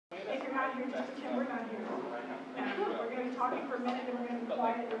not here, just pretend we're not here. And we're going to be talking for a minute, then we're going to be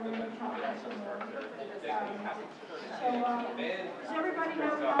quiet, then we're going to be talking some more. Does everybody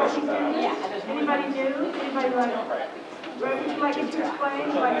know how she's doing this? Anybody new? Anybody like, would you like it to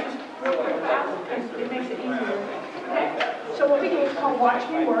explain? Like just real quick fast? It makes it easier. Okay? So what we do is called Watch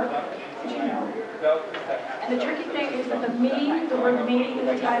Me Work, as you know. And the tricky thing is that the word me in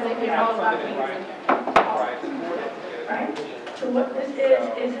the title is all about me. Right? So what this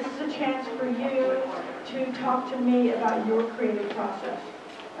is this is a chance for you to talk to me about your creative process.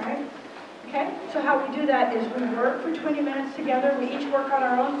 Right? Okay? So how we do that is we work for 20 minutes together. We each work on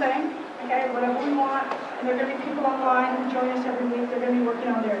our own thing. Okay? Whatever we want. And there are going to be people online who join us every week. They're going to be working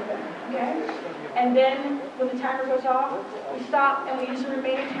on their thing. Okay? And then when the timer goes off, we stop and we use the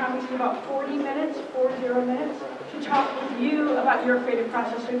remaining time, which is about 40 minutes, 40 minutes, to talk with you about your creative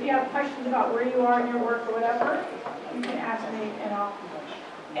process. So if you have questions about where you are in your work or whatever, you can ask me and I'll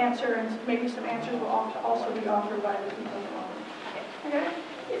answer, and maybe some answers will also be offered by the people involved. Okay?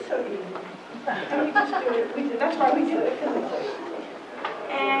 It's so easy. And we just do it. That's why we do it, because it's so easy.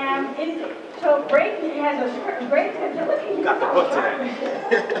 And so Brayden has a script. Brayden, look at you. Got the book today.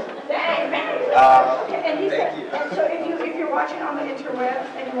 Dang, man. And he said, and so if you're watching on the interwebs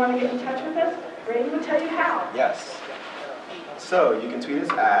and you want to get in touch with us, Brayden will tell you how. Yes. So you can tweet us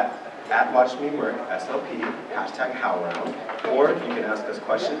at WatchMeWork, SLP, #HowlRound, or you can ask us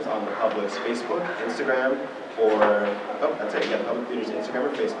questions on the public's Facebook, Instagram, or, oh, that's it, yeah, the public theater's Instagram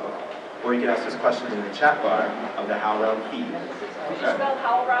or Facebook. Or you can ask us questions in the chat bar of the HowlRound feed. Could you spell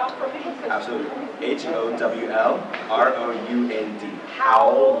HowlRound for me? Absolutely. HowlRound.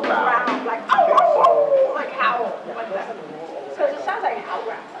 HowlRound. Like, oh, like howl, like that. So it sounds like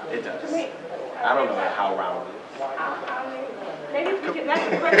HowlRound. It does. To me. I don't know what HowlRound is. Maybe we can, that's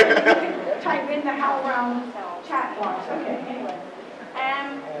a question. You can type in the HowlRound chat box. Okay, anyway.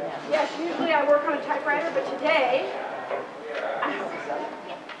 And yes, usually I work on a typewriter, but today,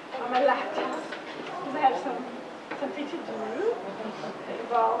 on my laptop, because I have something to do that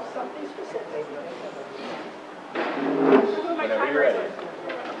involves something specific. Whenever you're ready.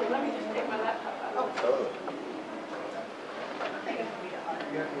 Okay, let me just take my laptop out. Oh, totally.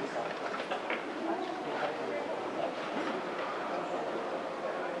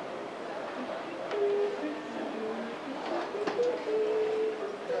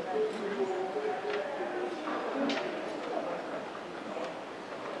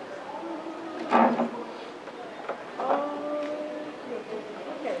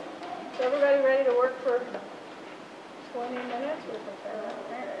 Okay, so everybody ready to work for 20 minutes? We're prepared.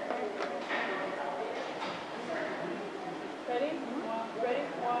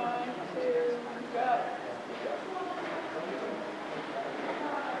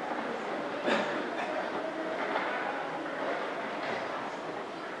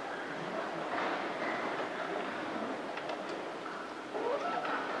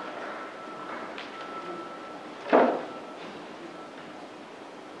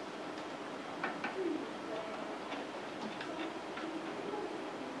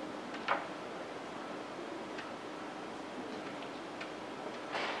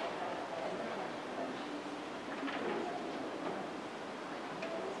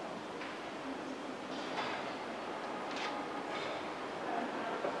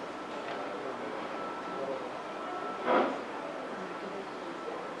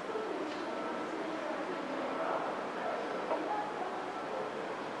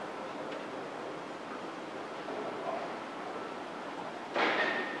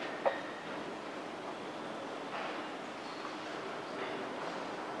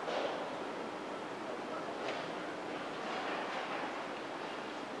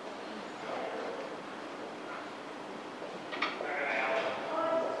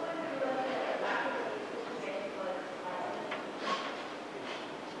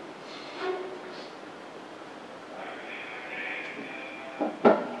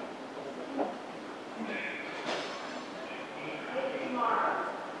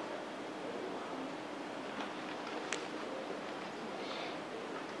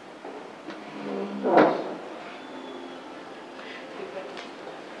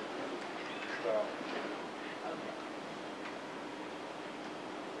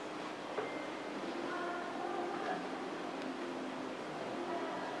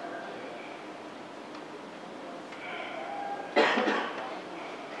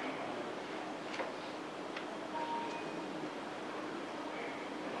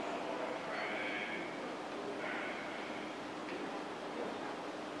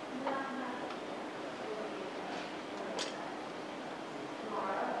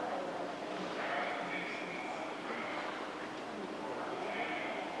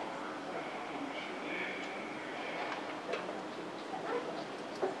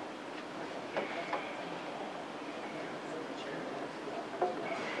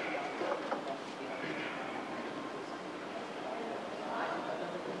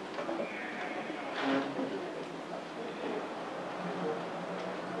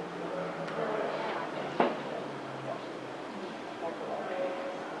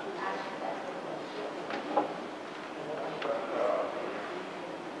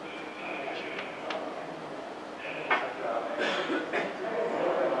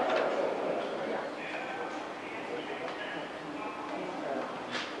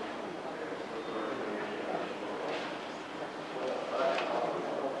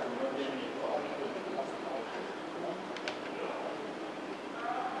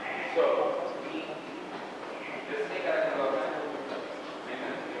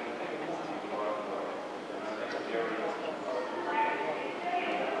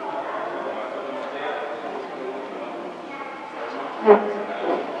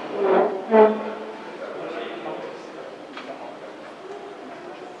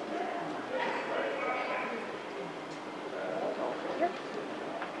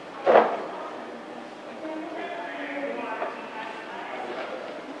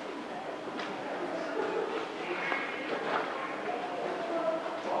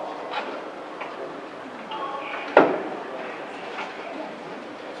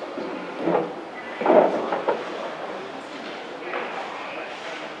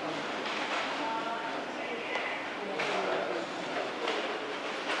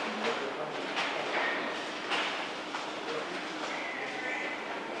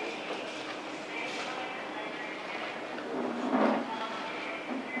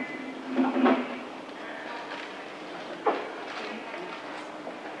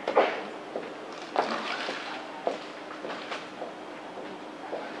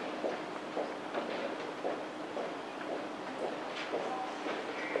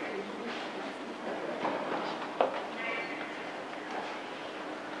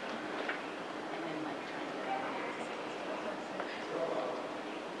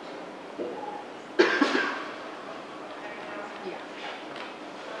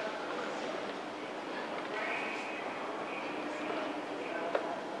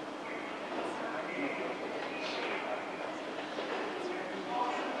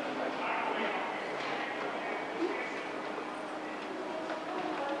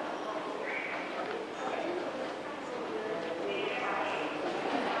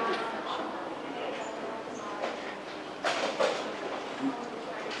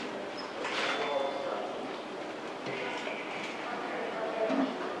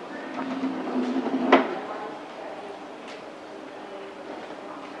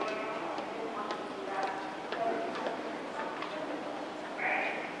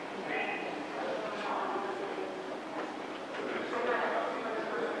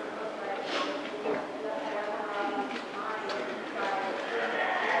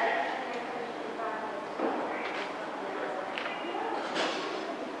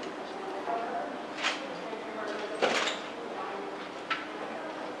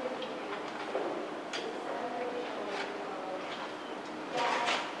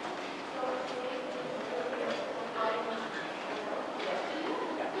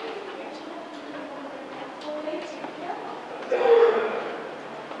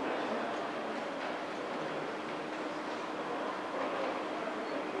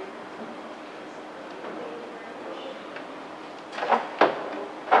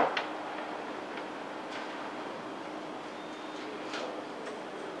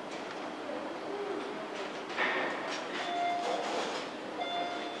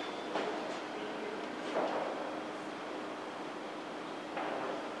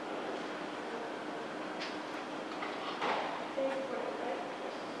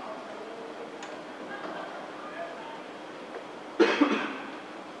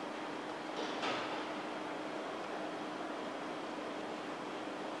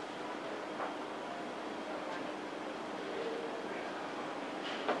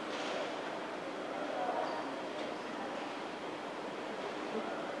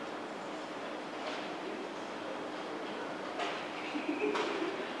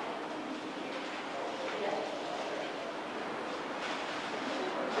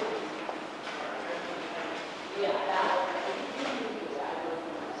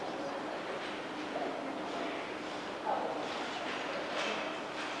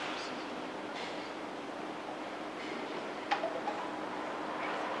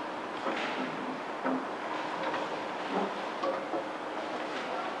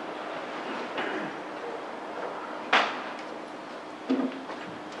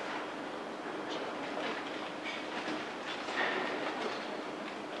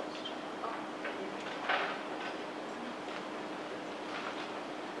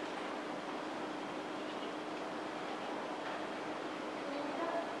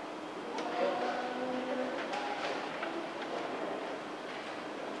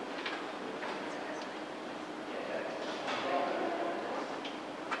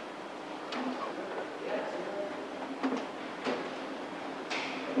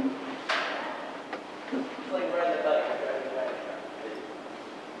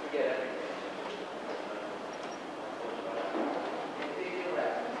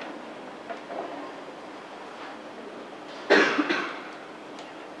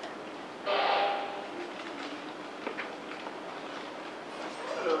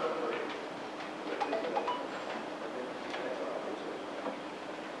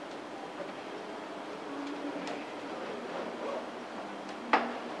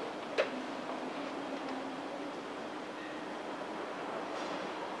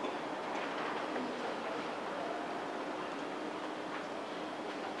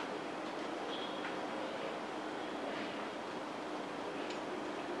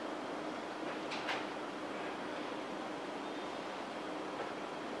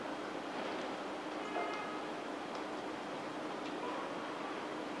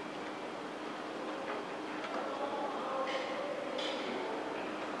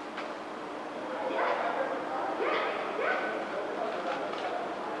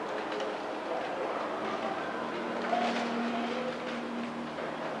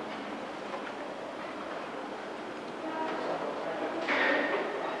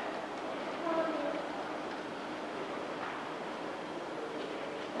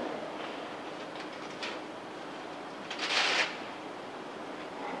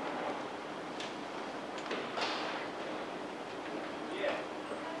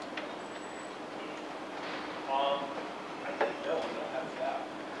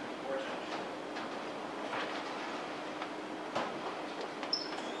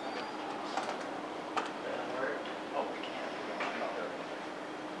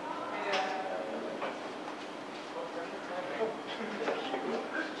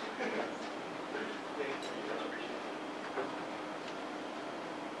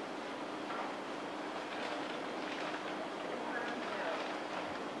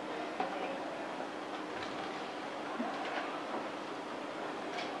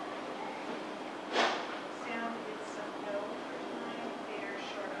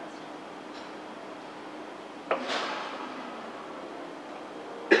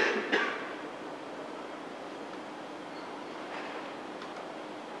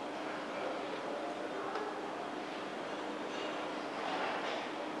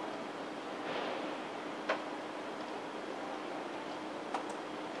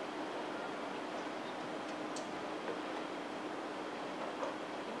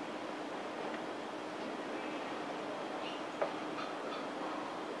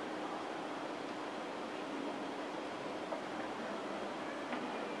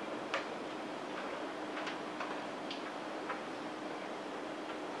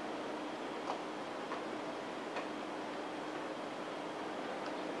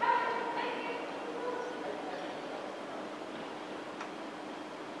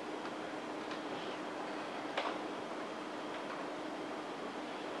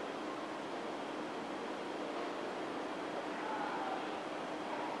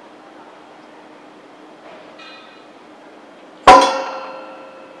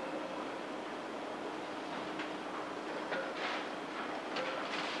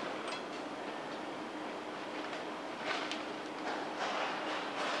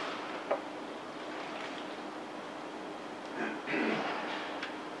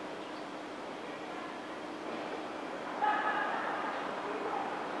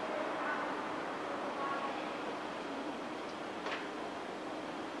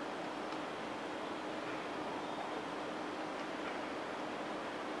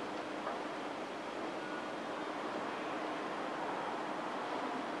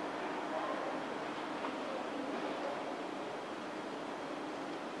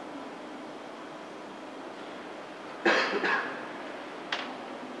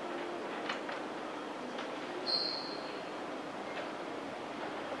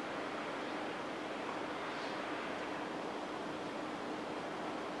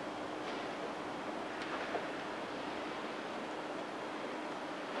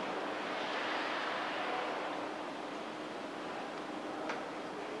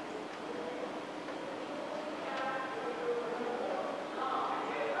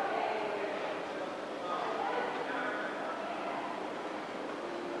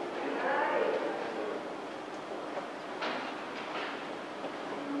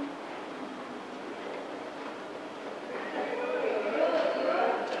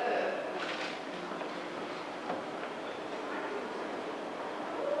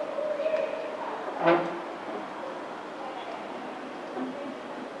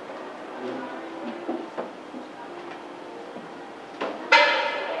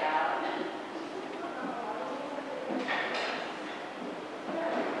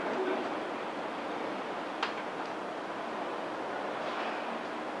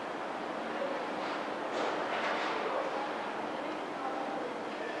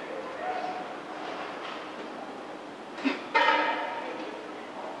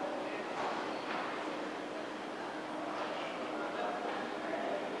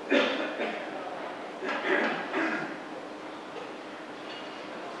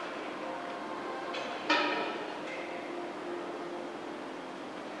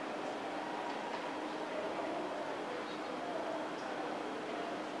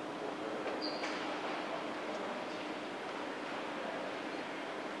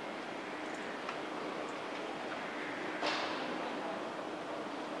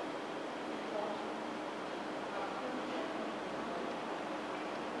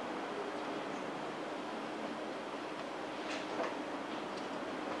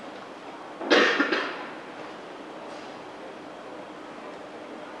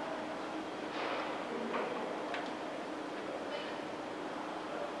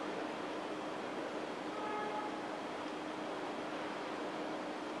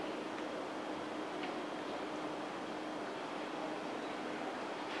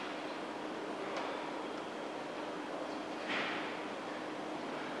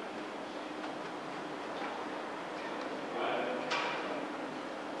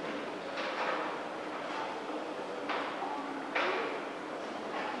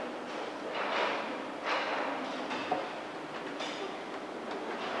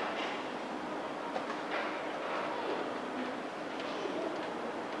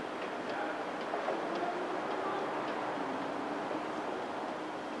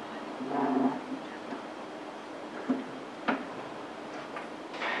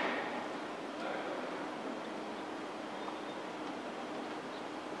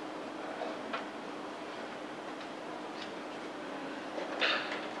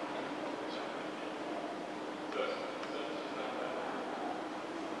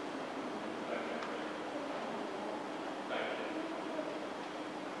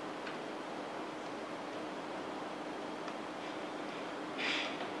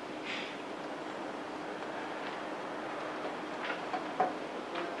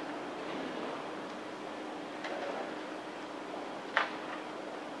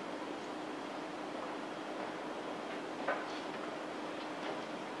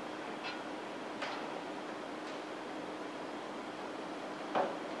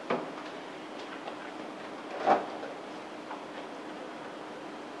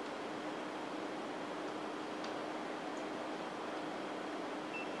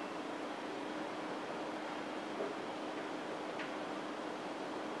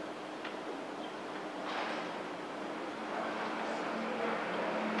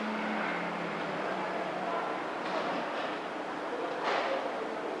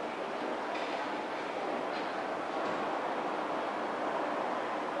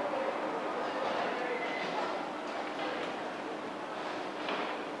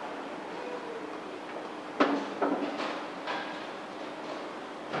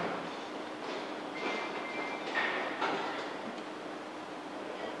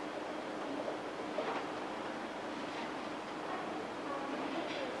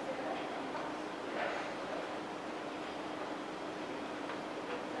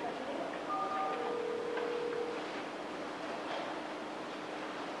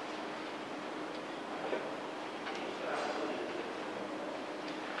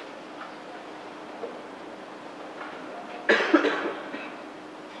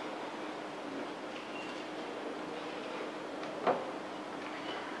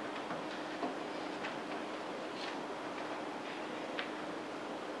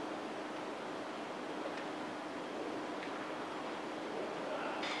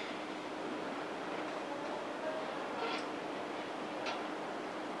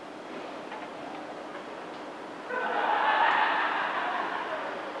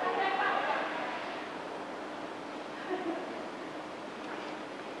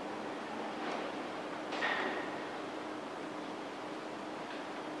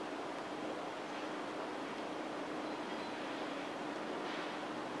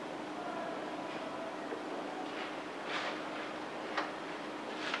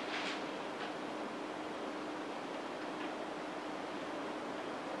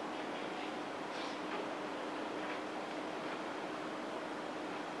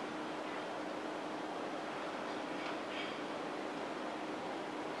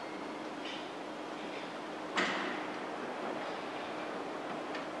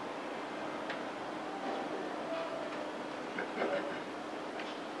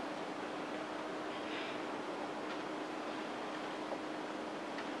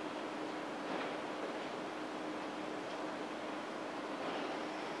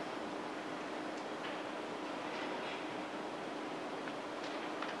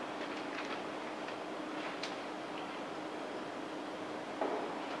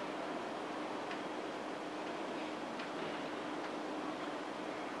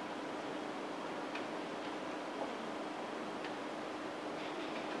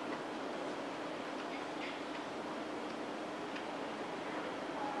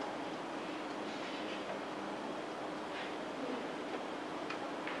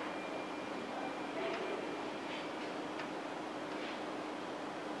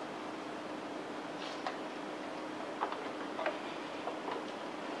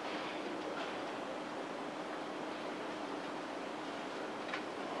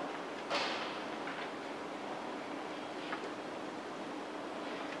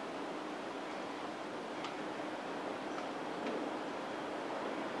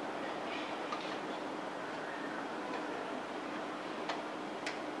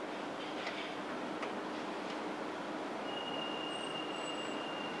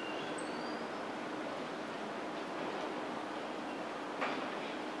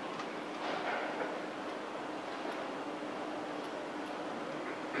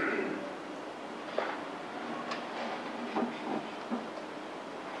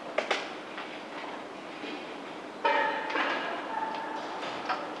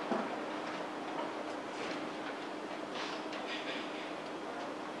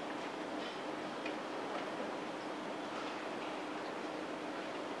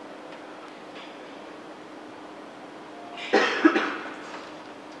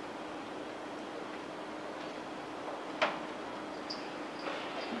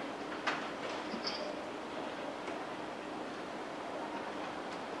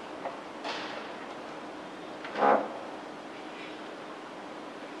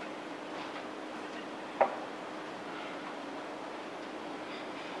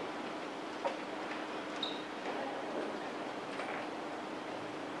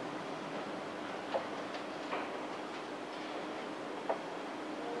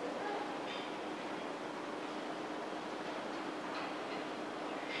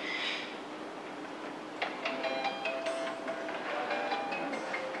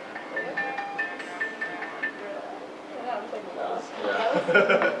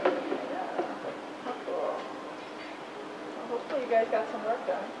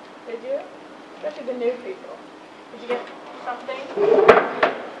 the new people? Did you get something?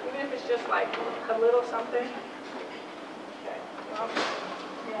 Even if it's just like a little something? Okay, well,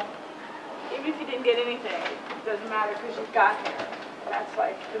 yeah. Even if you didn't get anything, it doesn't matter because you got here. That's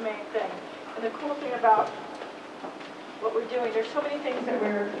like the main thing. And the cool thing about what we're doing, there's so many things that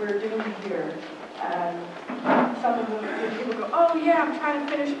we're doing here. Some of them, people go, oh yeah, I'm trying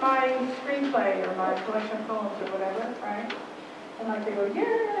to finish my screenplay or my collection of poems or whatever, right? And like they go,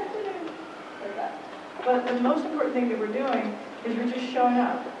 yeah, like that. But the most important thing that we're doing is we're just showing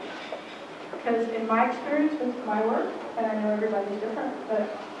up. Because in my experience with my work, and I know everybody's different, but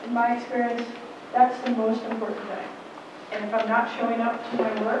in my experience, that's the most important thing. And if I'm not showing up to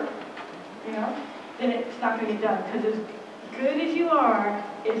my work, you know, then it's not going to get done. Because as good as you are,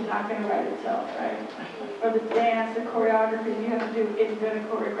 it's not going to write itself, right? Or the dance, the choreography you have to do isn't going to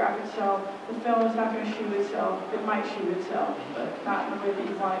choreograph itself. The film is not going to shoot itself. It might shoot itself, but not in the way that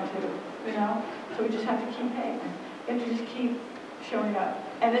you want it to, you know? So we just have to keep paying. You have to just keep showing up.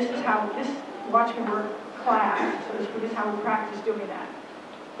 And this is how, this Watch Me Work class, so to speak, is how we practice doing that.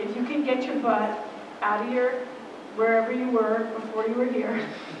 If you can get your butt out of your, wherever you were before you were here,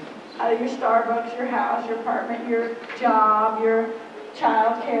 out of your Starbucks, your house, your apartment, your job, your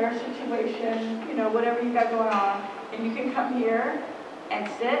child care situation, you know, whatever you got going on, and you can come here and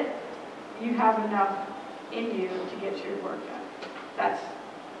sit, you have enough in you to get your work done. That's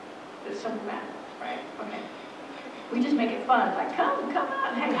the simple math, right? Okay. We just make it fun, like come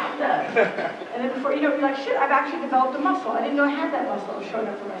out and hang out with us. And then before you know it, you're like, shit, I've actually developed a muscle. I didn't know I had that muscle. I was showing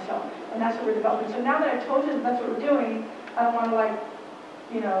up for myself. And that's what we're developing. So now that I've told you that that's what we're doing, I don't want to like,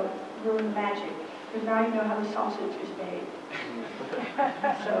 you know, ruin the magic. Because now you know how the sausage is made.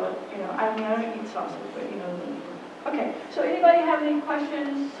 So, you know, I mean, I don't eat sausage, but you know. Okay, so anybody have any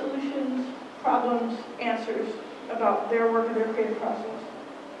questions, solutions, problems, answers about their work or their creative process?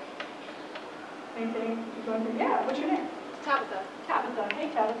 Anything you're going through? Yeah, what's your name? Tabitha. Tabitha. Hey,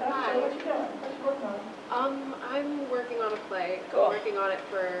 Tabitha. Hi. So what you doing? What you working on? I'm working on a play. Cool. I'm working on it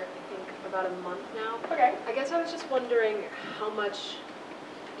for, I think, about a month now. Okay. I guess I was just wondering how much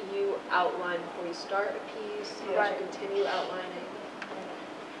you outline before you start a piece, how much you continue outlining.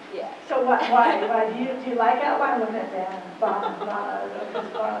 Yeah. So what? Why? Do you like outline? Look at that.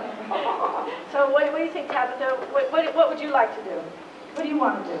 So what do you think, Tabitha? What would you like to do? What do you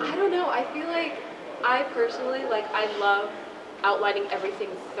want to do? I don't know. I feel like I personally, like, I love outlining everything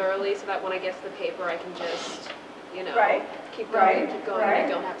thoroughly so that when I get to the paper, I can just, you know, keep going, and I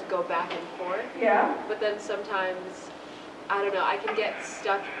don't have to go back and forth. Yeah. But then sometimes, I don't know, I can get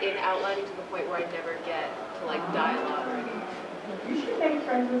stuck in outlining to the point where I never get to, like, dialogue or anything. You should make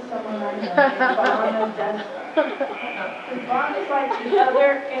friends with someone I know. Vaughn does. Because Vaughn is like the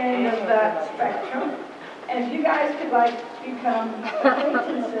other end of that spectrum. And if you guys could like become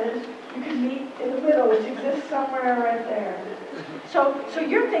acquaintances, you could meet in the middle, which exists somewhere right there. So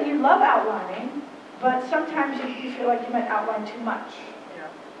your thing, you love outlining, but sometimes you feel like you might outline too much. Yeah.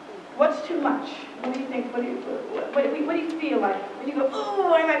 What's too much? What do you think? What do you feel like when you go,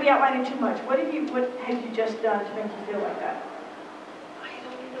 oh, I might be outlining too much? What have you just done to make you feel like that? I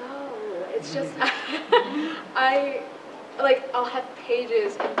don't know. It's just I'll have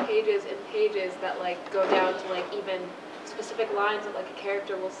pages and pages and pages that like go down to like even specific lines that like a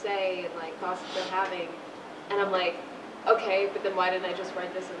character will say and like thoughts that they're having, and I'm like, okay, but then why didn't I just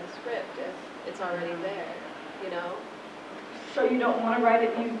write this in the script if it's already there, you know? So you don't want to write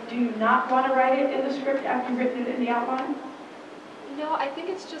it, you do not want to write it in the script after you've written it in the outline? No, I think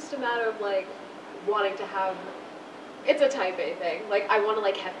it's just a matter of like wanting to have, it's a type A thing. Like I want to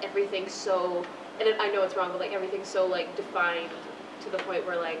like have everything so, and I know it's wrong, but like everything so like defined to the point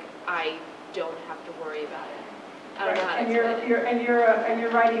where like I don't have to worry about it. I don't know how to explain it. And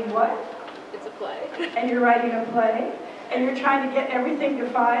you're writing what? It's a play. And you're writing a play, and you're trying to get everything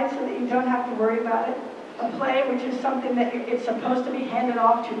defined so that you don't have to worry about it. A play, which is something that it's supposed to be handed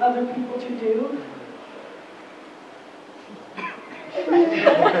off to other people to do.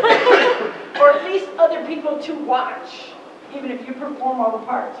 Or at least other people to watch, even if you perform all the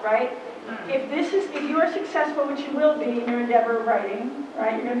parts, right? If you are successful, which you will be in your endeavor of writing,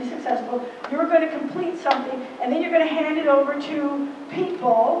 right? You're going to be successful. You're going to complete something, and then you're going to hand it over to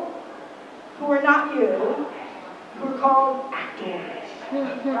people who are not you, who are called actors,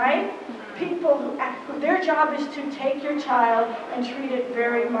 right? People who their job is to take your child and treat it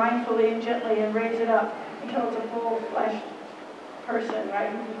very mindfully and gently and raise it up until it's a full-fledged person,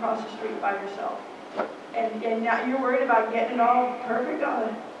 right? You can cross the street by yourself. And now you're worried about getting it all perfect on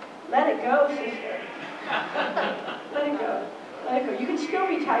it. Let it go, sister. Let it go. Let it go. You can still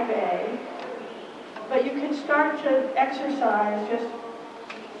be type A, but you can start to exercise just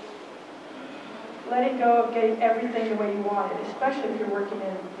letting go of getting everything the way you want it, especially if you're working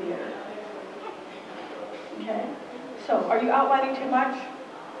in theater. Okay? So, are you outlining too much?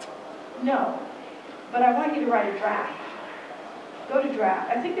 No. But I want you to write a draft. Go to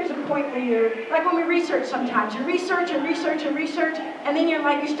draft. I think there's a point where you're, like when we research sometimes, you research and research and research, and then you're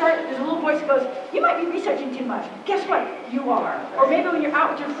like, there's a little voice that goes, you might be researching too much. Guess what? You are. Or maybe when you're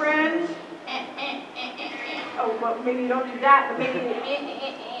out with your friends, oh, well, maybe you don't do that, but maybe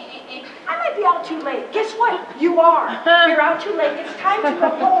I might be out too late. Guess what? You are. You're out too late. It's time to go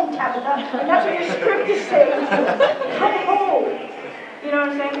home, Tabitha. And that's what your script is saying. Come home. You know what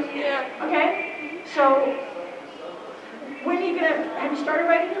I'm saying? Yeah. Okay? So, when are you going to, have you started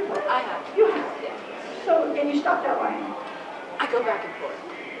writing your book? I have. You have? Yeah. So, and you stopped outlining? I go back and forth.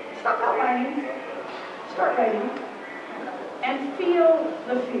 Stop outlining. Start writing. And feel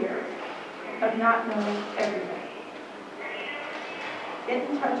the fear of not knowing everything. Get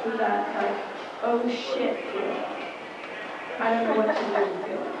in touch with that, like, oh shit feeling. I don't know what to do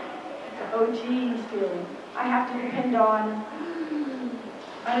feeling. The oh geez feeling. I have to depend on,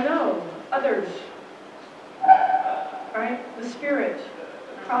 I don't know, others. Right? The spirit,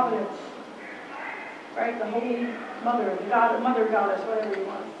 providence. Right? The Holy Mother, the God, Mother Goddess, whatever you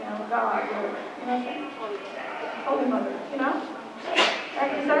want. You know, God, whatever. You know what I'm saying? Holy Mother, you know? Right?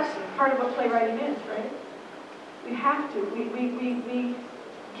 Because that's part of what playwriting is, right? We have to. We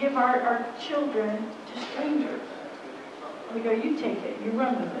give our children to strangers. And we go, you take it, you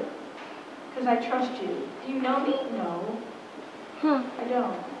run with it. Because I trust you. Do you know me? No. I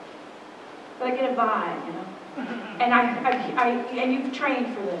don't. But I get a vibe, you know. And and you've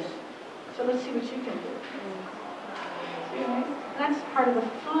trained for this. So let's see what you can do. See, right? And that's part of the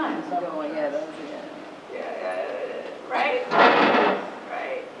fun. Oh, yeah, that was it. Yeah. Right?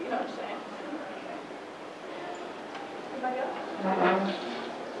 Right. You know what I'm saying? Anybody else?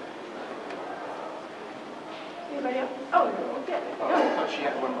 Anybody else? Oh, okay. I thought she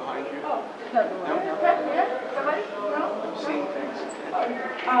had one behind you. Oh. No. Yeah? Somebody? No? I'm seeing things.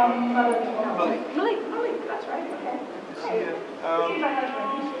 Malik, that's right. Okay. See you. He's my husband.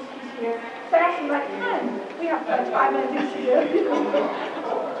 He's here. Fast and like 10. We have 5 minutes to do.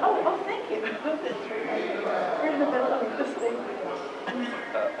 Oh, thank you. We're in the middle of this thing.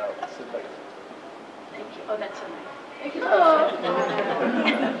 Sit back. Thank you. Oh, that's so nice. Thank you. Oh.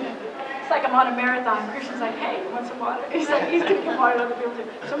 It's like I'm on a marathon. Christian's like, hey, want some water? He's like, he's gonna get water to other people too.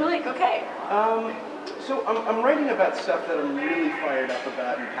 So Malik, okay. So I'm writing about stuff that I'm really fired up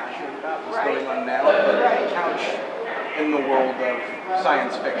about and passionate about what's Right. going on now, but Right. couch in the world of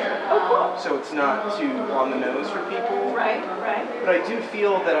science fiction. Oh, So it's not too on the nose for people. cool. Right. But I do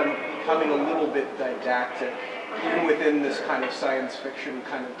feel that I'm becoming a little bit didactic, even within this kind of science fiction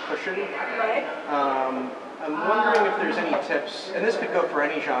kind of cushion. Right. I'm wondering if there's any tips, and this could go for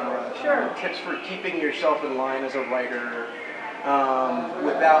any genre, Sure. tips for keeping yourself in line as a writer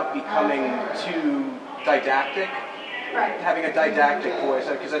without becoming too didactic, Right. having a didactic voice,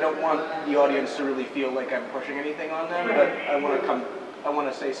 because I don't want the audience to really feel like I'm pushing anything on them, but I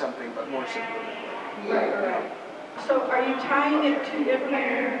want to say something, but more simply. Right. So are you tying it to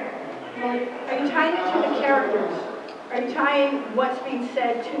are you tying it to the characters? Are you tying what's being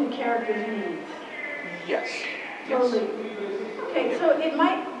said to the characters' needs? Yes. Totally. Okay, so it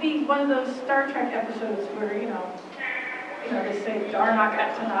might be one of those Star Trek episodes where, you know, they say Darnak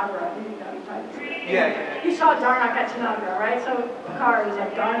at Tanagra. You know, you probably see that. Yeah. You saw Darnak at Tanagra, right? So Picard is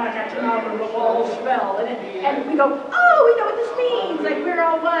like, Darnak at Tanagra, the walls fell. And we go, oh, we know what this means. Like, we're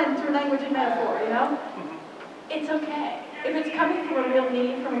all one through language and metaphor, you know? It's okay. If it's coming from a real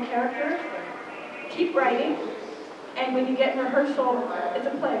need from a character, keep writing. And when you get in rehearsal, it's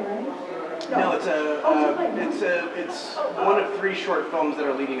a play, right? No, it's it's one of 3 short films that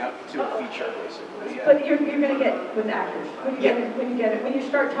are leading up to a feature, basically. Yeah. But you're going to get with actors. When you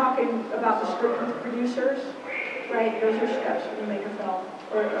start talking about the script with producers, right? Those are steps when you make a film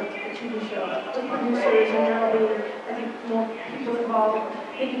or a TV show. With producers, and there'll be, I think, more people involved.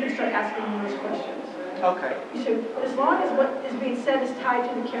 Then you can start asking them those questions. Okay. So as long as what is being said is tied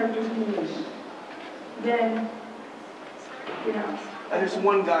to the character's needs, then, you know. There's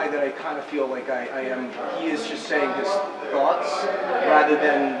one guy that I kind of feel like he is just saying his thoughts rather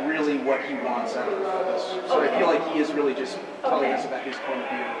than really what he wants out of this. So I feel like he is really just telling us about his point of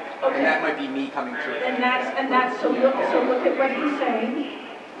view. And that might be me coming through. So look at what he's saying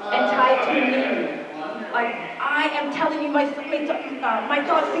and tie it to the need. Like, I am telling you my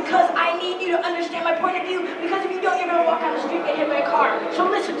thoughts because I need you to understand my point of view, because if you don't, you're going to walk down the street and get hit by a car. So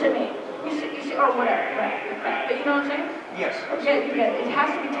listen to me. You see, or whatever, right? But you know what I'm saying? Yes, You get it. It has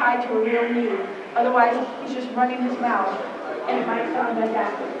to be tied to a real need. Otherwise, he's just running his mouth, and it might sound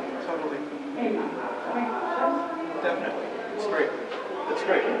didactic. totally. Maybe. That make sense? Definitely. It's great. It's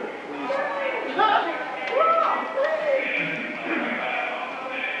great.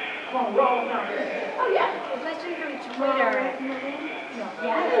 Come on, roll now. Oh, yeah. A question from Twitter.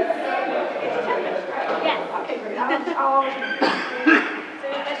 Yes. It's 10 minutes, right? Yes. Okay, great. I'll always So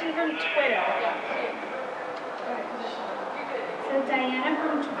a question from Twitter. So Diana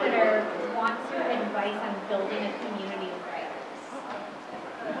from Twitter wants your advice on building a community of writers.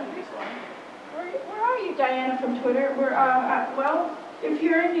 Where are you, Diana from Twitter? We're, well, if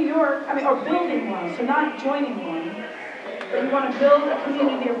you're in New York, I mean, or building one, so not joining one, but you want to build a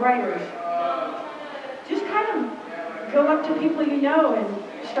community of writers, just kind of go up to people you know and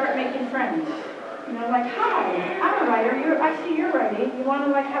start making friends. You know, like, hi, I'm a writer, I see you're writing. You want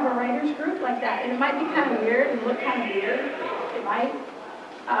to, like, have a writer's group like that? And it might be kind of weird and look kind of weird. It might.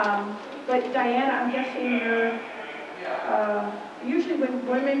 But Diana, I'm guessing you're, usually when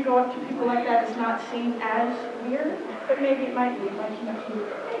women go up to people like that, it's not seen as weird, but maybe it might be. Like, you know,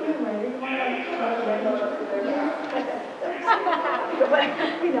 hey, you're a writer, you want to, like,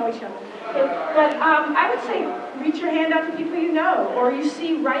 we know each other. But I would say reach your hand out to people you know, or you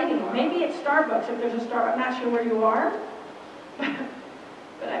see writing. Maybe at Starbucks, if there's a Starbucks. I'm not sure where you are,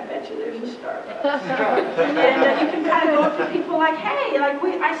 but I bet you there's a Starbucks. And you can kind of go up to people like, hey, like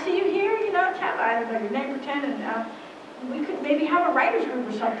I see you here, you know, I don't know your name, pretend, and we could maybe have a writer's group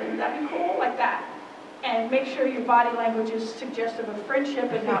or something. That'd be cool, like that. And make sure your body language is suggestive of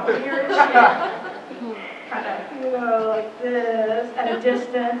friendship and not weird shit. Kind of, you know, like this, at a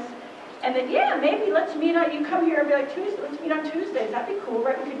distance. And then, yeah, maybe let's meet on, you come here and be like, Tuesday, let's meet on Tuesdays. That'd be cool,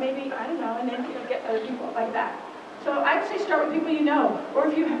 right? We could maybe, I don't know, and then, you know, get other people like that. So I'd say start with people you know. Or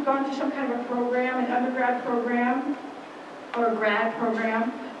if you have gone through some kind of a program, an undergrad program, or a grad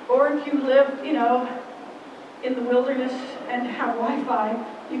program, or if you live, you know, in the wilderness and have Wi-Fi,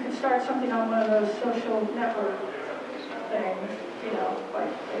 you could start something on one of those social network things, you know,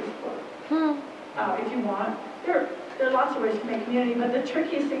 like Facebook, if you want. There are lots of ways to make community, but the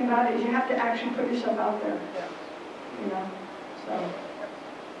trickiest thing about it is you have to actually put yourself out there, you know, so,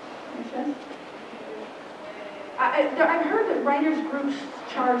 make sense? I've heard that writers groups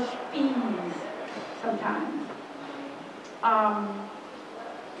charge fees sometimes.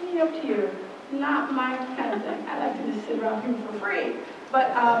 Up to you. Not my kind of thing. I like to just sit around people for free. But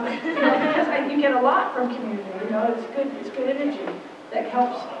you know, because you get a lot from community. You know, it's good energy that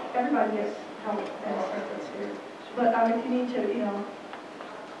helps. Everybody gets help and assistance here. But if you need to, you know,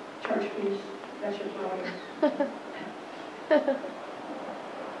 charge fees, that's your problem.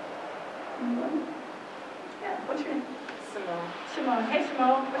 Anyone? Yeah. What's your name? Simone. Simone. Hey,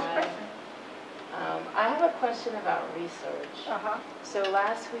 Simone. What's your question? I have a question about research. So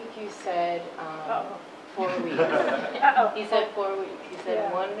last week you said 4 weeks. He said 4 weeks. He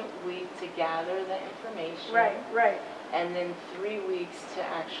said 1 week to gather the information. Right. And then 3 weeks to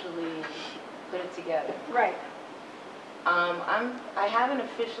actually put it together. Right. I haven't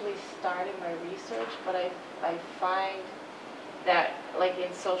officially started my research, but I find that, like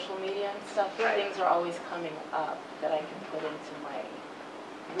in social media and stuff, things are always coming up that I can put into my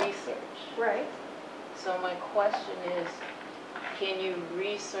research. Right. So my question is, can you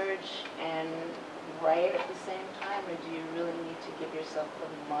research and write at the same time, or do you really need to give yourself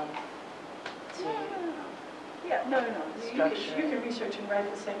a month to No. You can research and write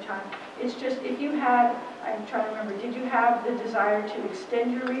at the same time. It's just, if you had, I'm trying to remember, did you have the desire to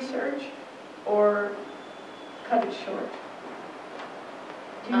extend your research or cut it short?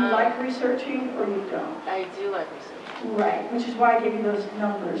 Do you like researching or you don't? I do like research. Right, which is why I gave you those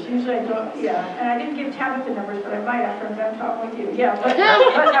numbers. Usually I don't, and I didn't give Tabitha numbers, but I might after I'm done talking with you. Yeah, but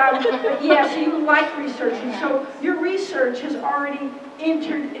yeah, so you like researching. So your research has already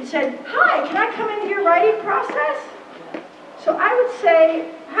entered, it said, hi, can I come into your writing process? So I would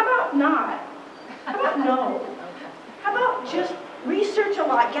say, how about not? How about no? How about just research a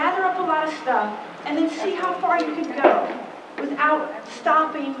lot, gather up a lot of stuff, and then see how far you could go without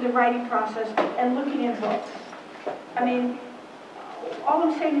stopping the writing process and looking at books. I mean, all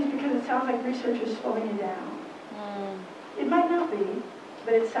I'm saying is because it sounds like research is slowing you down. It might not be,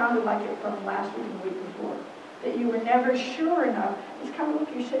 but it sounded like it from last week and the week before. That you were never sure enough. It's kind of like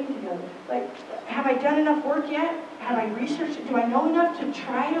you're sitting together. Like, have I done enough work yet? Have I researched it? Do I know enough to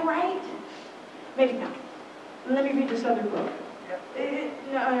try to write? Maybe not. Let me read this other book. Maybe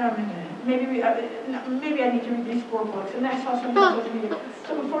I need to read these 4 books. And I saw something on social media.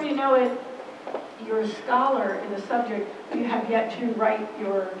 So before you know it, you're a scholar in the subject, you have yet to write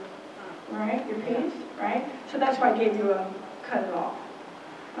your piece, right? So that's why I gave you a cut it off,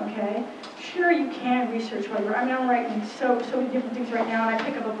 okay? sure you can research while you're, I mean, I'm writing so many different things right now, and I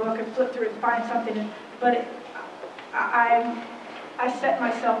pick up a book and flip through it and find something, but I set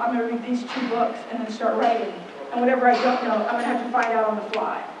myself, I'm going to read these 2 books and then start writing. And whatever I don't know, I'm going to have to find out on the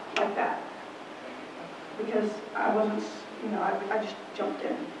fly, like that. Because I wasn't, you know, I just jumped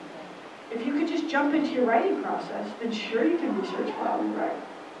in. If you could just jump into your writing process, then sure you can research while you write.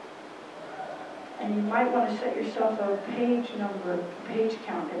 And you might want to set yourself a page number, a page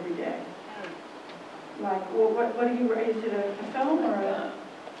count every day. Like, well, what do you write? Is it a film or a?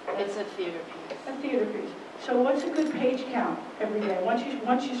 It's a theater piece. A theater piece. So what's a good page count every day? Once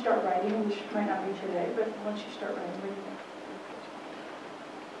you start writing, which might not be today, but once you start writing, what do you think?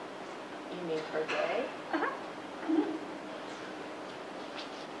 You mean per day? Uh-huh.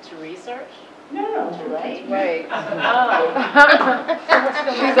 To research? No. To write? Right. Oh.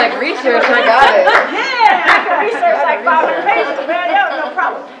 She's like, research, I got it. Yeah, I can research like 500 pages, man. Yeah, no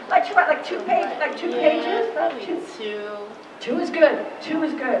problem. Like you write like 2 pages, Yeah, probably 2. 2. 2 is good. 2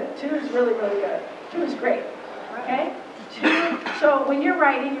 is good. 2 is really, really good. 2 is great. Okay? 2. So when you're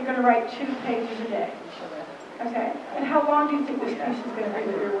writing, you're going to write 2 pages a day. Okay? And how long do you think this piece is going to be that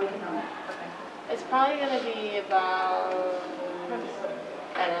you're working on? It's probably going to be about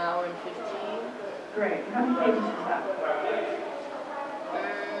an hour and 15. Great. How many pages is that?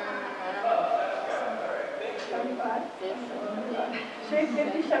 I don't know. 75? 50.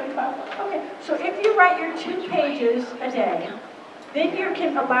 50, 75. Okay. So if you write your 2 pages a day, then you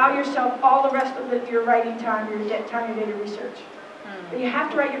can allow yourself all the rest of your writing time, your day to research. But you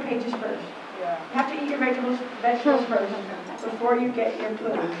have to write your pages first. You have to eat your vegetables first before you get your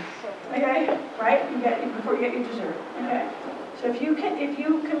pudding. Okay? Right? Before you get your dessert. Okay? So if you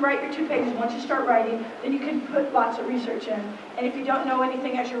can write your 2 pages, once you start writing, then you can put lots of research in. And if you don't know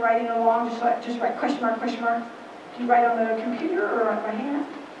anything as you're writing along, just write question mark, question mark. Do you write on the computer or by hand?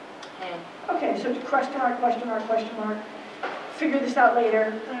 Hand. Okay, so question mark, question mark, question mark. Figure this out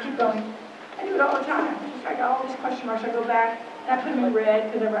later. Keep going. I do it all the time. I got all these question marks. I go back and I put them in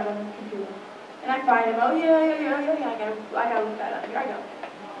red because I write on the computer. And I find them. Oh yeah. I gotta look that up. Here I go.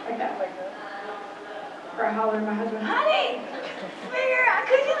 Like that. Or I holler at my husband, honey, figure out,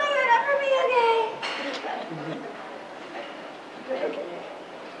 could you look it up for me, okay?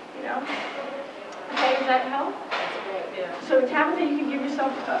 You know? Okay, does that help? Yeah. So Tabitha, you can give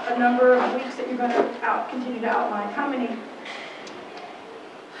yourself a number of weeks that you're going to continue to outline. How many?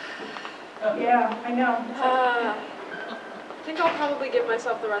 Yeah, I know. I think I'll probably give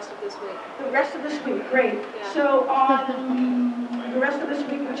myself the rest of this week. The rest of this week, great. Yeah. So on the rest of this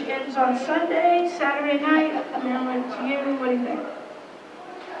week, which ends on Sunday, Saturday night, Marilyn, to you, what do you think?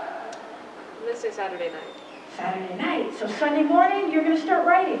 I'm going to say Saturday night. Saturday night. So Sunday morning, you're going to start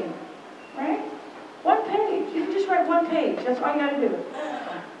writing, right? 1 page. You can just write 1 page. That's all you got to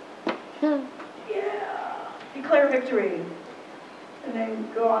do. Yeah. Declare victory. And then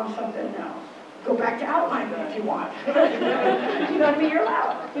go on to something else. Go back to outlining if you want. You know what I mean? You're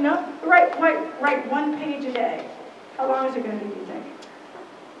allowed. You know? Write 1 page a day. How long is it going to be, do you think?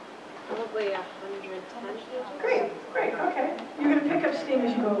 Probably 110. Great. Okay. You're going to pick up steam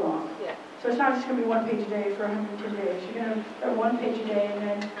as you go along. Yeah. So it's not just going to be 1 page a day for 110 days. You're going to write 1 page a day, and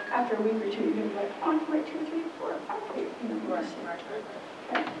then after a week or 2, you're going to be like, oh, I can write 2, 3, 4, 5 pages. You know,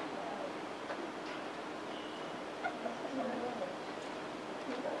 okay.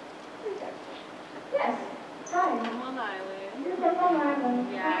 Yes. Hi. From Long Island. You're from Long Island.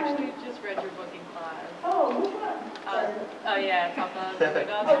 Yeah, I actually just read your book in class. Oh, which one? Oh yeah, Papa.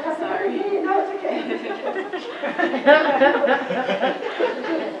 Oh, Sorry. No, it's okay.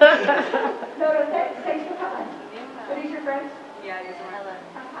 No, thanks for coming. Yeah. Are these your friends? Yeah, these are my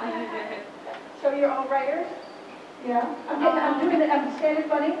friends. So you're all writers? Yeah. I'm standing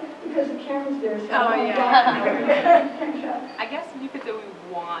funny because the camera's there. So Oh, yeah. yeah. I guess you could say we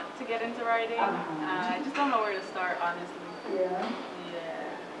want to get into writing. I just don't know where to start, honestly. Yeah.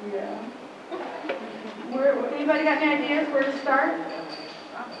 Yeah. Anybody got any ideas where to start?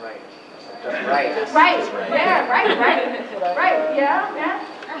 Right. Just right. Right. Yeah, right. Yeah.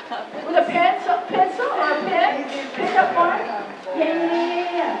 With a pencil or a pen? Pick up one?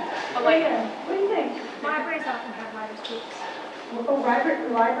 Yeah. What do you think? Libraries often have writers' groups. Oh,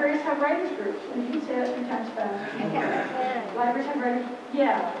 libraries have writers' groups. And you can say that 3 times fast. Libraries have writers.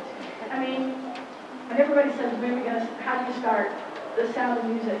 Yeah. I mean, when everybody says, how do you start? The Sound of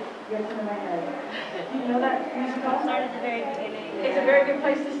Music gets into my head. Do you know that musical? Start at the very beginning. It's a very good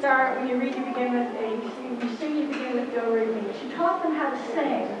place to start. When you read, you begin with A. When you sing, you begin with Do, Re, Mi. She taught them how to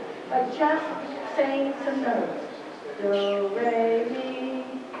sing by just saying some notes. Do, Re, Mi,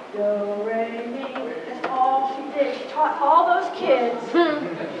 That's all she did. She taught all those kids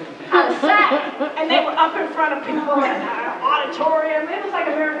how to sound. front of people in an auditorium. It was like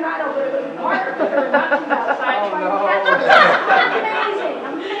American Idol, but it was harder because there were Nazis outside trying to catch me. Amazing,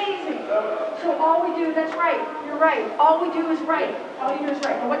 amazing. So all we do, that's right, you're right. All we do is write. All you do is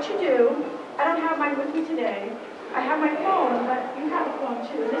write. And what you do, I don't have mine with me today. I have my phone, but you have a phone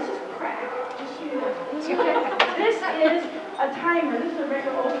too. This is crack. Just so you know. This is a timer. This is a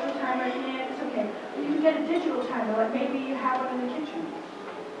regular old school timer. Yeah, it's okay. You can get a digital timer, like maybe you have one in the kitchen.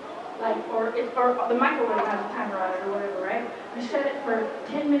 Like, or the microwave has a timer on it or whatever, right? You set it for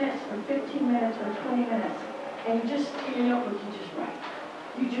 10 minutes or 15 minutes or 20 minutes. And you just, in your notebook, you just write.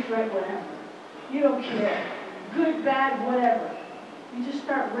 You just write whatever. You don't care. Good, bad, whatever. You just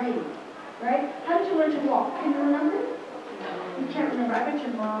start writing. Right? How did you learn to walk? Can you remember? You can't remember. I bet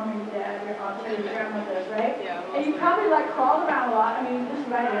your mom or your dad, your auntie, your grandma does, right? Yeah. And you probably like crawled around a lot. I mean, this is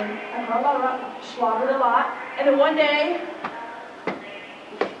what I did. I crawled around, slobbered a lot, and then one day,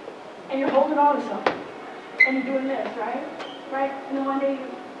 and you're holding on to something, and you're doing this, right? Right? And then one day,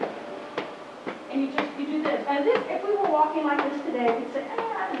 you do this. And if we were walking like this today, we'd say,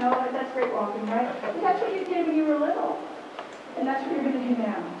 I don't know, that's great walking, right? But that's what you did when you were little, and that's what you're going to do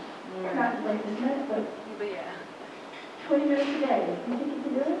now. Not like this minute, but yeah. 20 minutes a day. You think you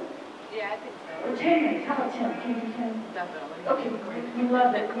can do it? Yeah, I think so. Or 10 minutes. How about 10? Can you do 10? Definitely. Okay, great. We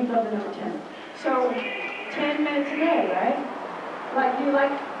love it. We love the number 10. So 10 minutes a day, right? Like,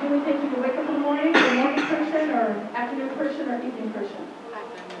 do we think you can wake up in the morning? You're a morning person or afternoon person or evening person?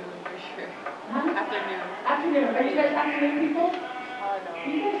 Afternoon, for sure. Huh? Afternoon. Afternoon. Are you guys afternoon people? Oh, no.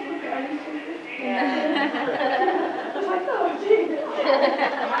 You guys look, are you serious? Yeah. I was like, oh, geez.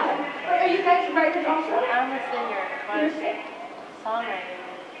 Are you guys writers also? I'm a singer, You're but sick? songwriting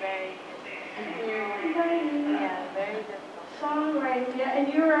is very, very difficult. Songwriting, yeah.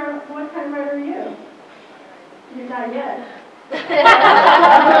 And you're what kind of writer are you? You're not yet. It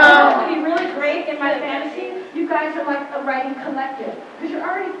would be really great in my fantasy. You guys are like a writing collective because you're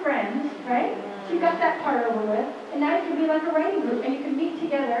already friends, right? So you got that part over with, and now you can be like a writing group, and you can meet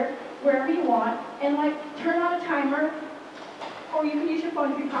together wherever you want, and like turn on a timer, or you can use your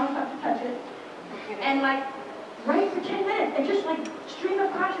phone if you promise not to touch it, and like write for 10 minutes, and just like stream of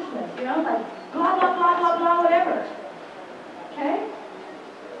consciousness, you know, like blah blah blah blah blah whatever. Okay?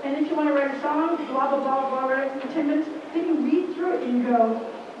 And if you want to write a song, blah blah blah blah, write it for 10 minutes, then you read through it and you go,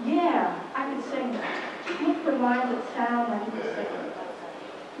 yeah, I could sing that. Just look for lines that sound like you could sing it.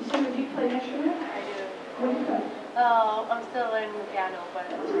 You sing, do you play an instrument? I do. What do you play? Oh, I'm still learning the piano, but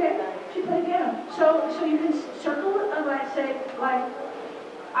That's okay. She plays piano. So you can circle it and like say, like,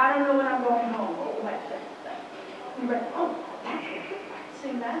 I don't know when I'm going home. What would I say? You write, oh, that's good.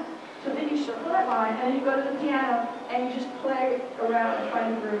 Sing that. So then you circle that line, and then you go to the piano, and you just play around and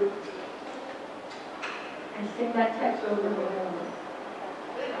find a groove. And sing that text over and over.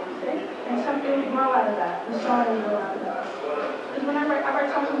 Okay? And something will grow out of that. The song will grow out of that. Because when I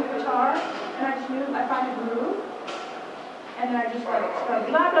write something with guitar, and I just knew I find a groove, and then I just like start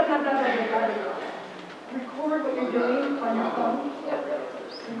blah blah blah blah blah blah blah. Record what you're doing on your phone.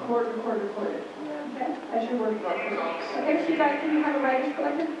 Record it. Okay? As you're working on it. Okay, so you guys, can you have a writer's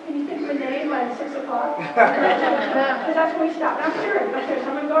collective? Can you think of a name by 6 o'clock? Because that's when we stop. And I'm serious. So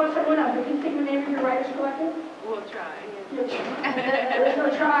I'm going to go to someone else. But can you think of a name of your writer's collective? We'll try. You'll try. There's no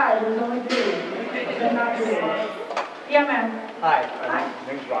try. There's only do. They're not doing. Yeah, man. Hi,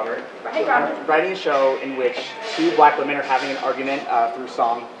 my name's Robert. Hey, Robert. I'm writing a show in which two black women are having an argument through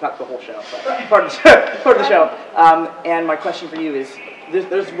song. Not the whole show, but part of the show. And my question for you is,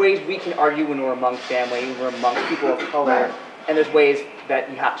 there's ways we can argue when we're among family, when we're amongst people of color, and there's ways that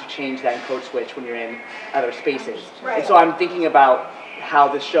you have to change that and code switch when you're in other spaces. Right. And so I'm thinking about how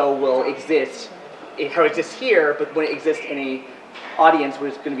the show will exist, how it exists here, but when it exists in an audience where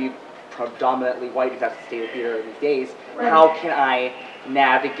it's going to be predominantly white, because that's the state of theater these days, how can I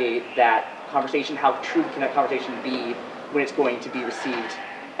navigate that conversation? How true can that conversation be when it's going to be received?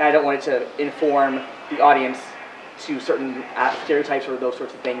 And I don't want it to inform the audience to certain stereotypes or those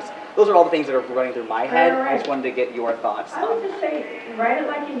sorts of things. Those are all the things that are running through my head. I just wanted to get your thoughts. I would just say, write it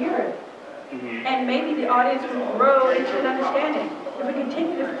like you hear it. And maybe the audience will grow into an understanding. If we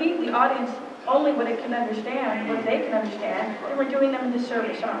continue to feed the audience only what it can understand, what they can understand, then we're doing them a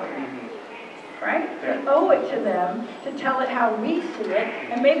disservice, aren't we? Right? We owe it to them to tell it how we see it,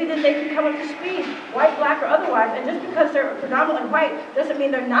 and maybe then they can come up to speed, white, black, or otherwise. And just because they're predominantly white doesn't mean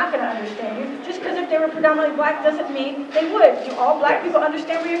they're not going to understand you. Just because if they were predominantly black doesn't mean they would. Do all black people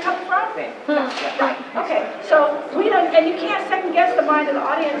understand where you're coming from? Right. Okay. So we don't, and you can't second guess the mind of the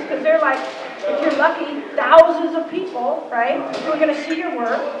audience because they're like, if you're lucky, thousands of people, right, who are going to see your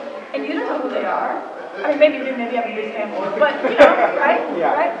work, and you don't know who they are. I mean, maybe you do, maybe you have a big family, but, you know, right?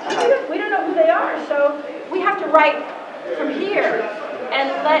 Right? We don't know who they are, so write from here and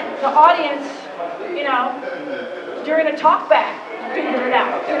let the audience, you know, during a talk back, figure it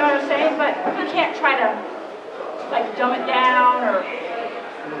out. You know what I'm saying? But you can't try to, like, dumb it down or,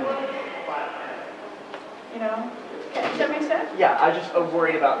 you know. Okay, does that make sense? Yeah, I was just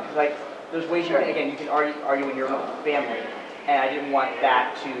worried about, because like, there's ways you can, again, you can argue in your own family, and I didn't want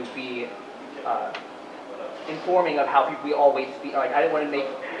that to be informing of how people we always speak. Like, I didn't want to make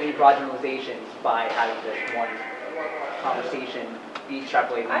any broad generalizations by having this one conversation be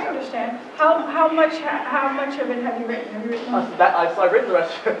extrapolated. I understand. How much of it have you written? Have you written? So I've written the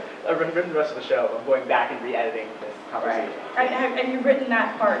rest. I've written the rest of the show. I'm going back and re-editing this conversation. Right. And you've written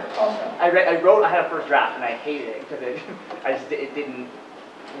that part also. I had a first draft and I hated it because it didn't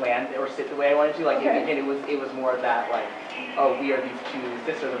land or sit the way I wanted to. Like, okay. Again, it was more of that, like, oh, we are these two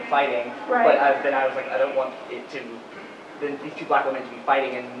sisters and fighting. Right. But then I was like, I don't want it to, these two black women to be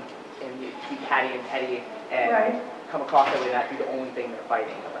fighting and to be catty and petty and come across that way, and that be the only thing they're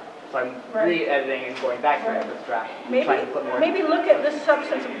fighting about. So I'm re-editing and going back to this draft. Trying to put more maybe look at the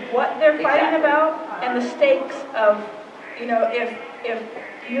substance of what they're fighting about and the stakes of, you know, if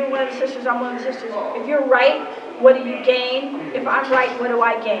you're one of the sisters, I'm one of the sisters. If you're right, what do you gain? If I'm right, what do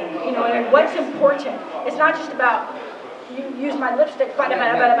I gain? You know, and what's important? It's not just about you use my lipstick, I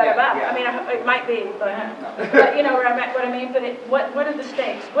mean, it might be, but you know what I mean. But what are the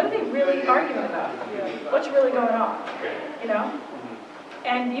stakes? What are they really arguing about? What's really going on? You know,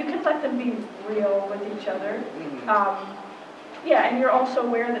 and you can let them be real with each other. Yeah, and you're also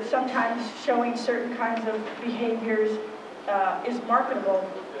aware that sometimes showing certain kinds of behaviors is marketable,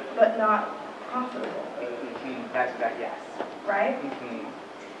 but not profitable. That's that, yes. Right?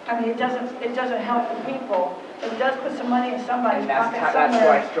 I mean, it doesn't help the people, but it does put some money in somebody's pocket somewhere. That's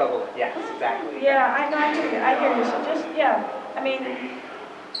where I struggle with. Yes, exactly. Yeah, I hear you. So just, yeah, I mean,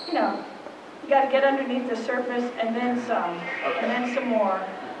 you know, you got to get underneath the surface and then some, and then some more.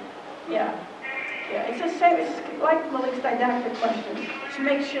 Yeah. Yeah, it's the same, it's like Malik's didactic question. To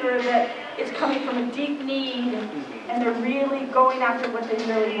make sure that it's coming from a deep need and they're really going after what they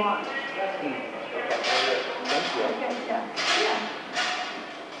really want. Thank you. Okay, yeah.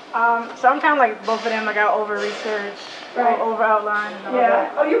 So I'm kind of like both of them. I got over research, over outline. And all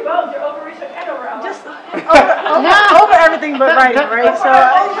that. Oh, you're both. You're over research and over outline. Just over everything but writing, right?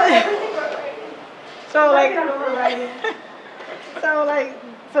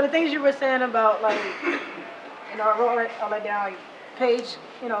 So the things you were saying about, like, you know, I wrote all that down, like pages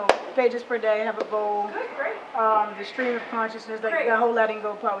per day, have a goal. Good, great. The stream of consciousness, like the whole letting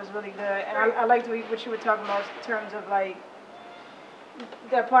go part was really good. And I liked what you were talking about in terms of, like,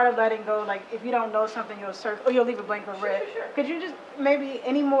 that part of letting go, like, if you don't know something, you'll search, or you'll leave a blank or red. Sure. Could you just maybe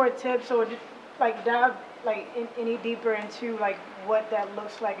any more tips, or just like dive like any deeper into like what that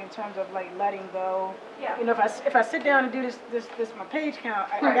looks like in terms of like letting go? Yeah. You know, if I sit down and do this my page count,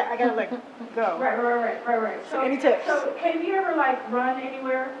 I gotta let go. Right. So any tips? So have you ever like run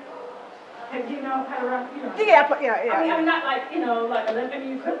anywhere? Do you know how to run? You know. Yeah. I mean, I'm not like, you know, like, I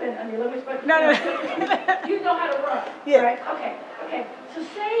mean, you could have been on your limits, but no. You know how to run. Yeah. Right? Okay. So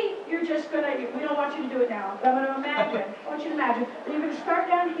say you're just gonna, we don't want you to do it now, but I'm gonna imagine, I want you to imagine that you're gonna start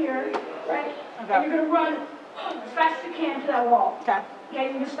down here, right? Okay. And you're gonna run as fast as you can to that wall. Okay. Okay,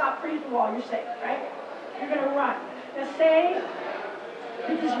 you're gonna stop pretty at the wall, you're safe, right? You're gonna run. Now say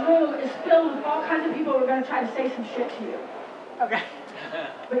that this room is filled with all kinds of people who are gonna try to say some shit to you. Okay.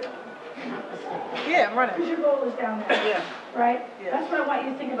 But yeah, I'm running. because your goal is down there. Yeah. Right? Yeah. That's what I want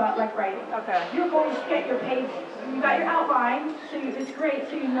you to think about, like writing. Okay. Your goal is to get your pages. You got your outline, so it's great,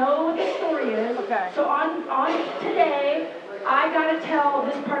 so you know what the story is. Okay. So on today, I got to tell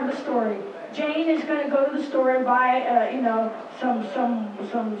this part of the story. Jane is going to go to the store and buy, you know, some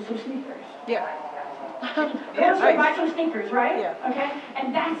sneakers. Yeah. Nice. Buy some sneakers, right? Yeah. Okay.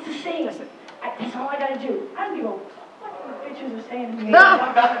 And that's the scene. That's all I got to do. I don't give a what the bitches are saying to me.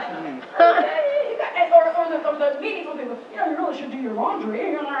 Or the meaningful people, you know, you really should do your laundry.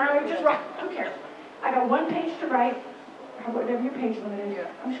 You know, just write. Who cares? I got one page to write, or whatever your page limit is.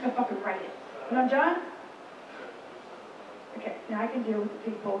 I'm just going to fucking write it. When I'm done, okay, now I can deal with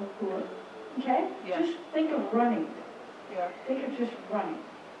the people who are, okay? Yeah. Just think of running. Yeah. Think of just running.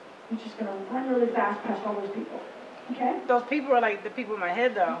 You're just going to run really fast past all those people. Okay? Those people are like the people in my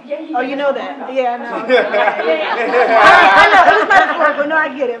head, though. Yeah, oh, you know that? Yeah, I know. I know. It was metaphorical. No, I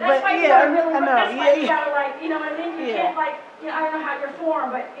get it. That's but why you yeah, gotta really I know. That's why you gotta, like, you know what I mean? You can't, like, you know, I don't know how you're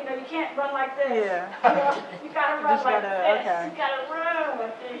formed, but, you know, you can't run like this. Yeah. You know, you gotta run like this. Okay. You gotta run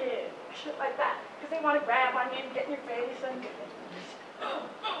like this. Shit like that. Because they want to grab on you and get in your face and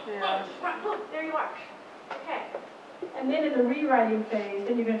yeah. just run. Look, there you are. Okay. And then in the rewriting phase,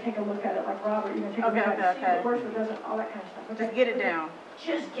 then you're going to take a look at it like Robert. You're going to take a look at it, see what works, what doesn't, all that kind of stuff. Okay? Just get it down.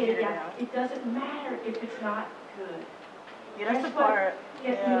 Just get it down. It doesn't matter if it's not good. Yeah, that's the part.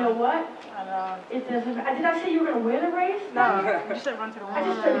 Yeah. You know what? I know. It doesn't matter. Did I say you were going to win a race? No, you said run to the wall. I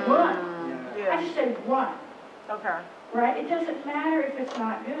just said run. Yeah. I just said run. Okay. Right? It doesn't matter if it's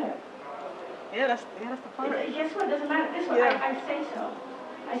not good. Yeah, that's the part. Guess what? It doesn't matter. This one, I say so.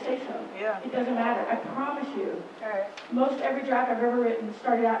 I say so. Yeah. It doesn't matter. I promise you. All right. Most every draft I've ever written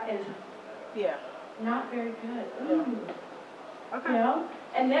started out as not very good. Ooh. Okay. You know?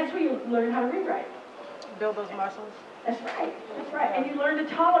 And that's where you learn how to rewrite. Build those muscles. That's right. That's right. And you learn to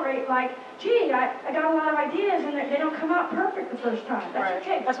tolerate, like, gee, I got a lot of ideas and they don't come out perfect the first time. That's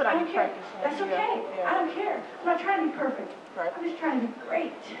okay. That's what I don't care. practice. That's okay. I don't care. I'm not trying to be perfect. Right. I'm just trying to be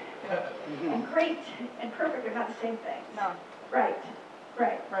great. And great and perfect are not the same things. No. Right.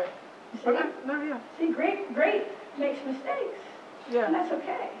 Right. Right. You see? Okay. No, yeah. See, great makes mistakes. Yeah. And that's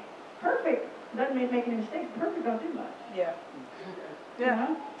okay. Perfect doesn't mean making a mistake. Perfect don't do much. Yeah. You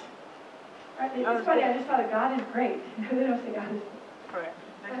know? Right? It's funny, I just thought of God is great. They don't say God is Right.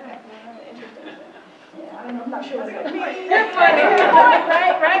 okay. Interesting. Yeah, I don't know. I'm not sure what it means. That's funny.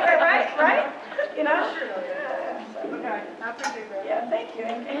 Right? You know? Okay. I appreciate that. Yeah, thank you.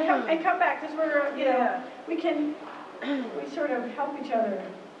 And come back, because we're, you know, we sort of help each other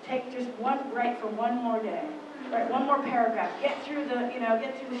take just write for one more day. Right, one more paragraph. Get through the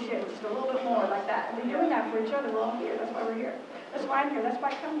shit just a little bit more like that. And we're doing that for each other. We're all here. That's why we're here. That's why I'm here. That's why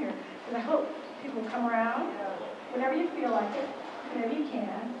I come here. And I hope people come around whenever you feel like it, whenever you can,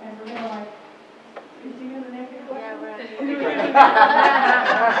 and we're gonna like. You see me in the naked collection? Yeah, we're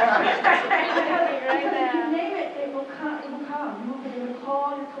Because if you name it, it will come. It will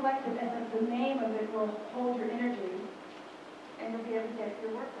call your collective, and the name of it will hold your energy, and you'll be able to get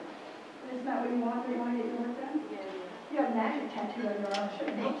your work done. Isn't that what you want? Do you want to get your work done? Yeah. You have magic tattoo on your arm.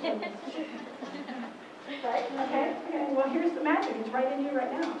 Right? Okay. Well, here's the magic. It's right in you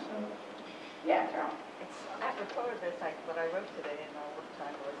right now. So, yeah, Carol. It's apropos of this. Like what I wrote today in my work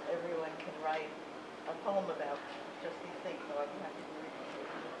time was everyone can write a poem about just these things, so I don't have to do it.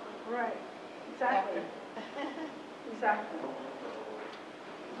 Right. Exactly. Exactly.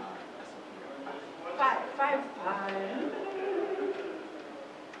 5.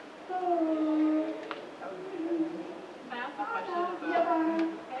 Oh. Can I ask a question about...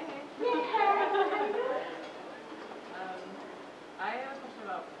 I have a question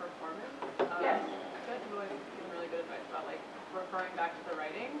about performance. Yes. I feel like you've always given really good advice about like referring back to the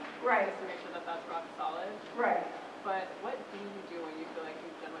writing. Right. Just to make sure that that's rock solid. Right. But what do you do when you feel like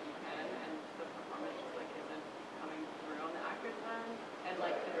you've done what you can and the performance just like isn't coming through on the actor's end? And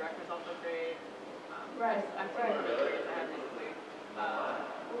like the director's also great. Right. I'm seeing the videos I had recently.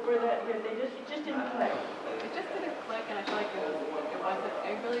 Where they just didn't click. It just didn't click, and I feel like it wasn't.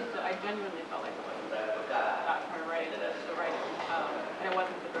 I genuinely felt like it wasn't that kind of writing, the writing, and it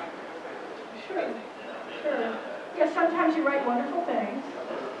wasn't the director. Sure. Yeah, sometimes you write wonderful things,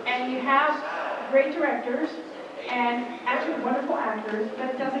 and you have great directors and actually wonderful actors, but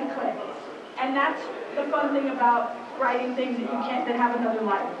it doesn't click. And that's the fun thing about writing things that have another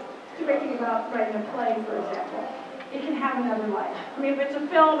life. It's a great thing about writing a play, for example. It can have another life. I mean, if it's a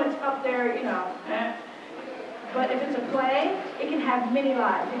film, it's up there, you know. But if it's a play, it can have many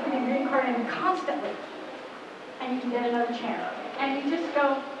lives. It can be reincarnated constantly. And you can get another chance. And you just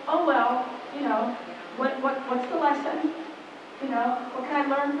go, oh, well, you know, what's the lesson? You know, what can I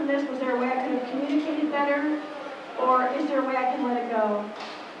learn from this? Was there a way I could have communicated better? Or is there a way I can let it go?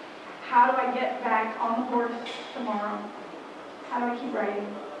 How do I get back on the horse tomorrow? How do I keep writing?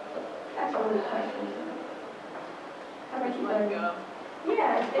 That's really the question, isn't it? How do I keep writing?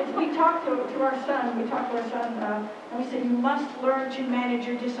 Yeah, we talked to our son, and we said, you must learn to manage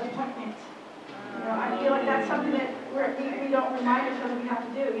your disappointment. You know, I feel like that's something that we don't remind ourselves we have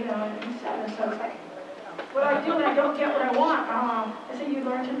to do, you know, in 7. So it's like, what do I do when I don't get what I want? I say you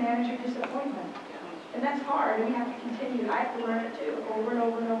learn to manage your disappointment. And that's hard, and we have to continue. I have to learn it too, over and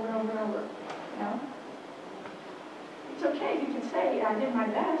over and over and over and over. You know? It's okay if you can say, I did my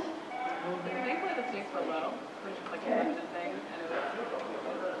best. Thankfully the stakes were low, which is like a limited thing, and it was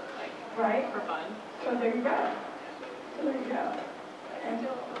like for fun. So there you go. And a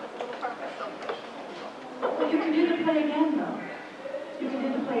little part myself. well, you can do the play again, though. You can do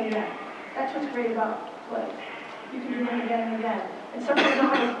the play again. That's what's great about plays. You can do them again and again. And sometimes you'll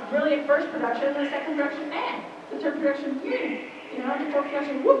have a brilliant first production, and the second production, the third production, you know, the fourth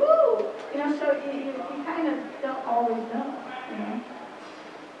production, woohoo! You know, so you kind of don't always know, you know.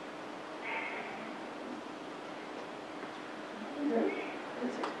 Good.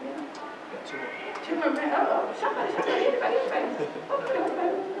 2 more minutes. Oh, somebody.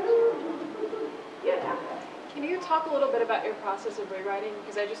 talk a little bit about your process of rewriting?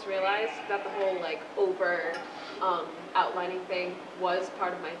 Because I just realized that the whole like over outlining thing was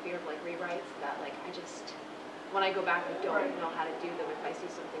part of my fear of like rewrites. That like I just, when I go back, I don't know how to do them if I see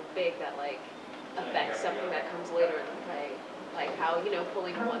something big that like affects something that comes later in the play. Like how, you know,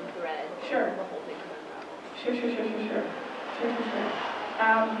 pulling one thread, the whole thing can unravel. Sure.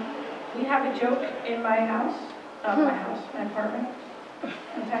 We have a joke in my house, my apartment,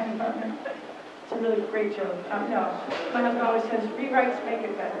 my tiny apartment. It's a really great joke. No, my husband always says, rewrites make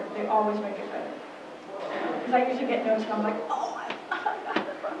it better. They always make it better. Because I usually get notes and I'm like, oh, I got it.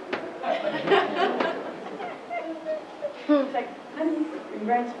 It's like, honey,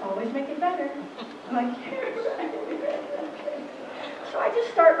 rewrites always make it better. I'm like, yeah. So I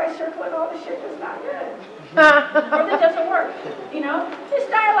just start by circling all the shit that's not good. Or that doesn't work. You know? This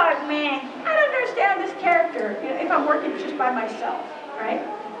dialogue, man, I don't understand this character. You know, if I'm working just by myself, right?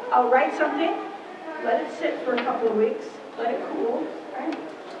 I'll write something, let it sit for a couple of weeks, let it cool, right?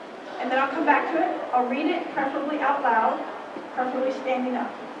 And then I'll come back to it. I'll read it, preferably out loud, preferably standing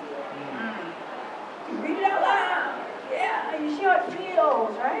up. You read it out loud. Yeah, you see how it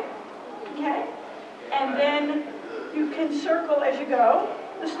feels, right? Okay? And then you can circle as you go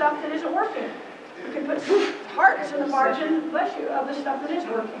the stuff that isn't working. You can put hearts in the margin, bless you, of the stuff that is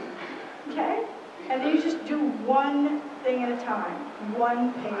working. Okay? And then you just do one thing at a time,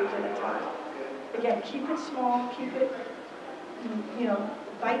 one page at a time. Again, keep it small, keep it, you know,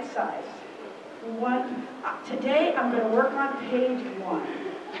 bite-sized. Today I'm going to work on page 1.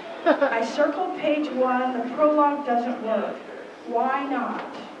 I circled page 1, the prologue doesn't work. Why not?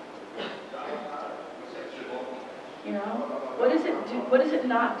 You know, what is it do? What is it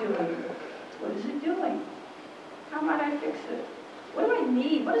not doing? What is it doing? How might I fix it? What do I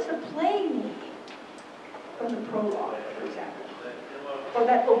need? What does the play need from the prologue, for example? Or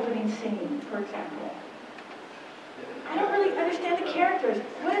that opening scene, for example? I don't really understand the characters.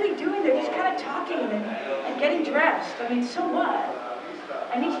 What are they doing? They're just kind of talking and getting dressed. I mean, so what?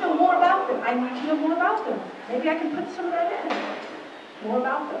 I need to know more about them. I need to know more about them. Maybe I can put some of that in. More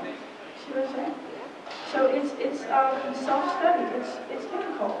about them. See what I'm saying? So it's self-study. It's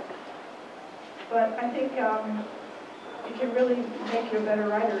difficult, but I think it can really make you a better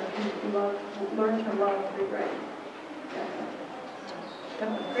writer if you learn to love rewriting.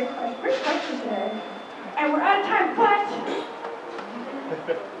 Great question today, and we're out of time.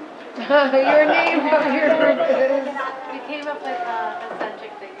 But your name, We came up with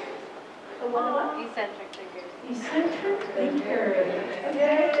eccentric figures. Eccentric figures.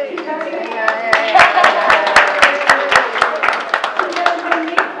 Eccentric figures.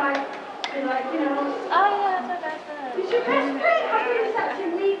 Like, you know, it's your best friend. How many times you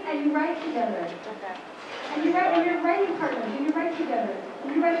meet and you write together? Okay. And you write, and you're writing partners, and you write together.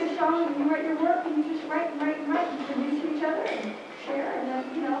 And you write your song, and you write your work, and you just write and write and write, and you produce to each other and share, and then,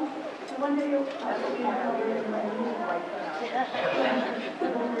 you know, and one day you'll you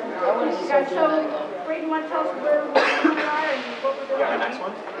guys, so, Brayden, you want to tell us where we are and what we're doing? Yeah, our next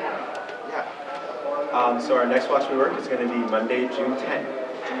one? Yeah. So our next Watch Me Work is going to be Monday, June 10th.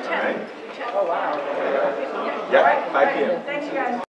 June 10th. All right? Oh, wow. Yeah, 5 p.m. Thanks, you guys.